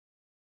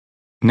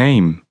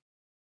Name.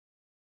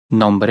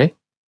 Nombre.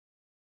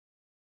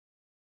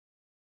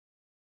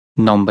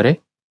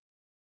 Nombre.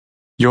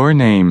 Your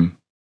name.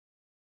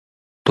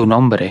 Tu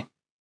nombre.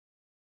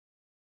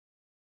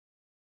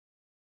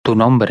 Tu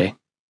nombre.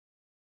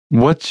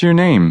 What's your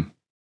name?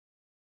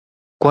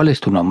 ¿Cuál es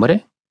tu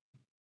nombre?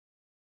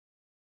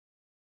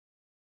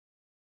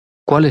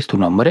 ¿Cuál es tu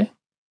nombre?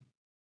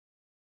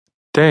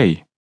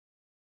 Day.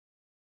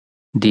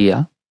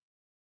 Día.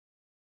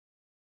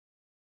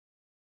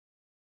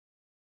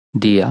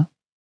 Día.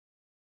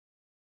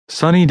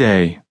 Sunny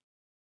day.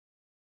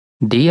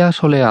 Día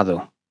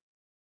soleado.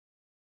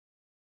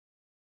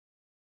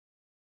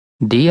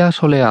 Día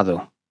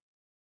soleado.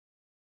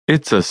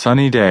 It's a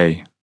sunny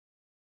day.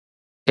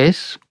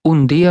 Es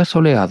un día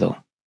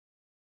soleado.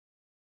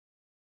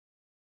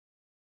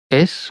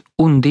 Es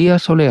un día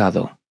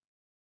soleado.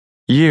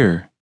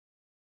 Year.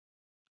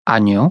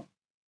 Año.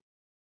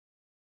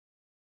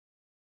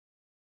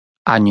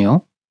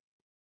 Año.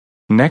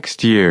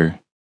 Next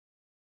year.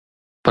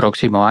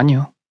 Próximo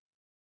año.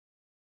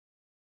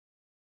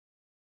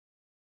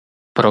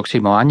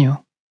 Próximo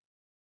año.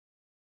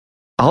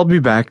 I'll be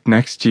back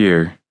next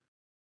year.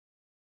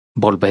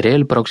 Volveré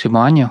el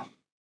próximo año.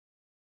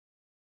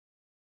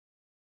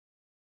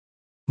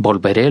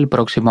 Volveré el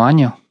próximo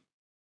año.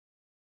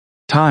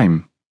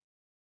 Time.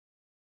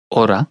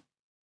 Hora.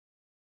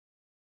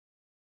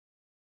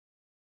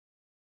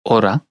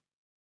 Hora.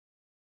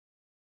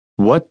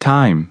 What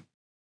time?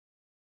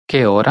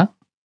 ¿Qué hora?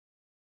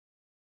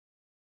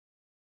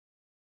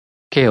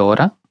 ¿Qué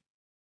hora?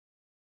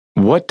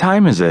 What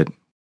time is it?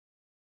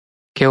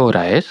 ¿Qué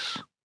hora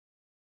es?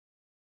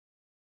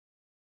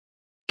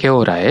 ¿Qué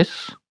hora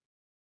es?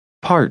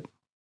 Part.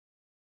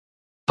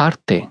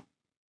 Parte.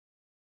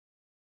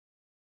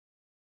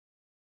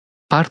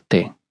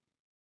 Parte.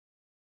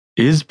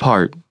 Is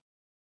part.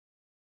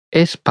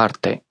 Es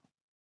parte.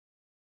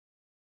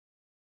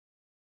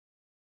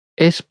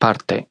 Es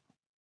parte.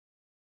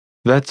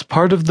 That's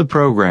part of the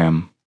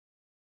program.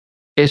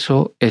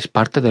 Eso es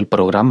parte del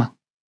programa.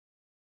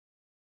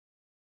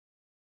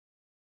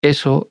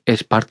 Eso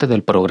es parte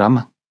del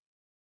programa.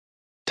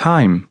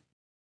 Time.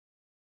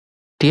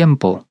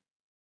 Tiempo.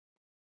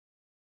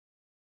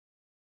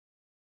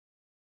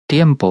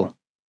 Tiempo.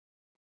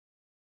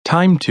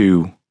 Time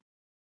to.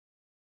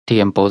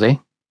 Tiempo de.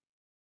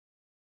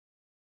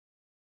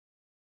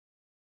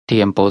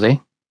 Tiempo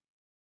de.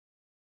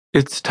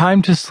 It's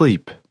time to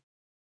sleep.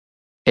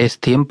 Es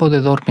tiempo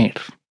de dormir.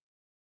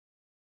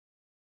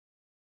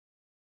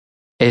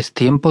 Es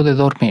tiempo de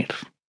dormir.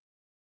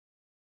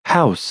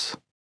 House.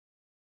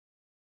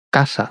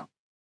 Casa.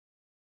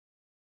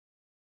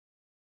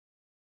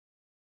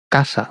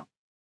 Casa.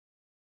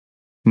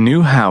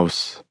 New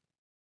house.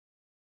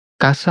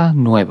 Casa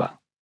nueva.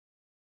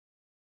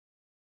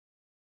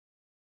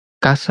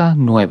 Casa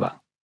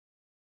nueva.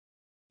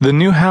 The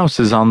new house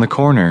is on the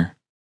corner.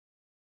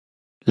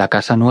 La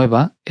casa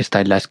nueva está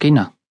en la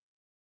esquina.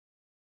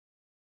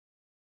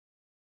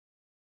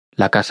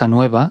 La casa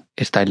nueva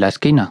está en la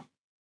esquina.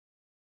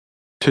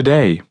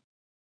 Today.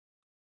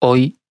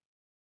 Hoy.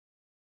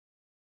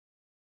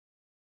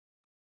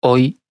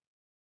 Hoy.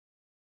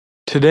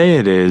 Today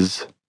it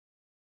is.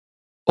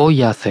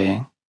 Hoy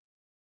hace.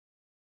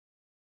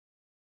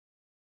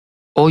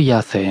 Hoy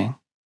hace.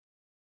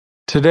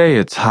 Today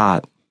it's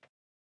hot.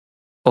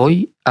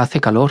 Hoy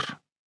hace calor.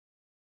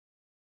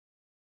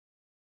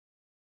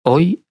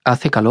 Hoy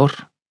hace calor.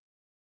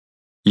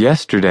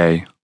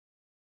 Yesterday.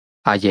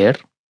 Ayer.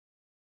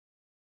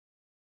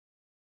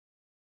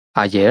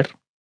 Ayer.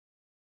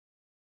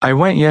 I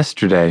went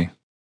yesterday.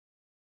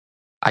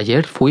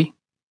 Ayer fui.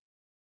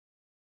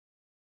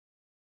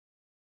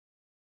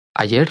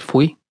 Ayer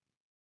fui.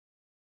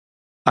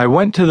 I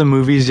went to the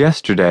movies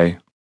yesterday.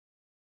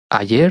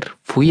 Ayer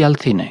fui al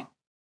cine.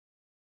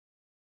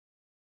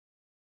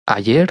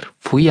 Ayer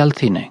fui al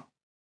cine.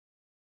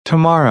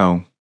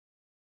 Tomorrow.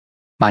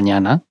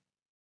 Mañana.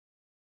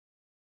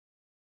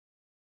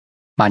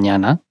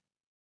 Mañana.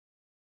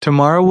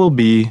 Tomorrow will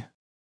be.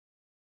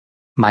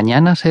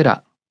 Mañana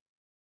será.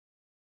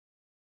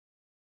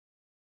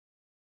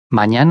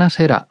 Mañana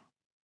será.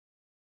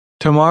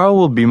 Tomorrow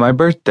will be my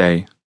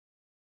birthday.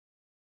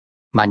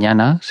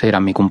 Mañana será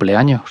mi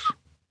cumpleaños.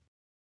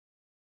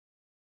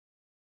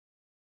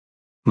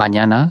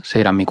 Mañana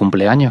será mi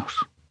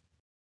cumpleaños.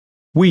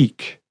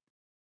 Week.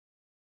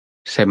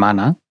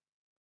 Semana.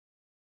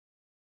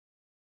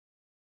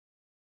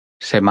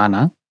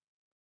 Semana.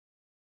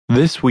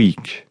 This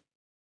week.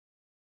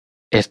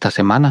 Esta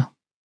semana.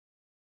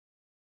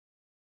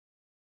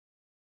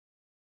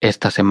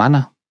 Esta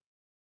semana.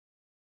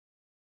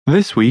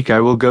 This week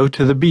I will go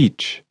to the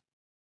beach.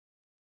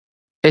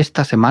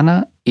 Esta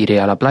semana iré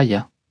a la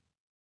playa.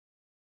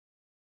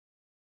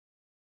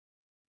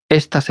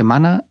 Esta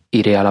semana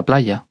iré a la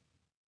playa.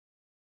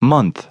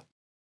 Month.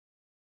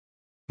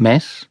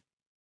 Mes.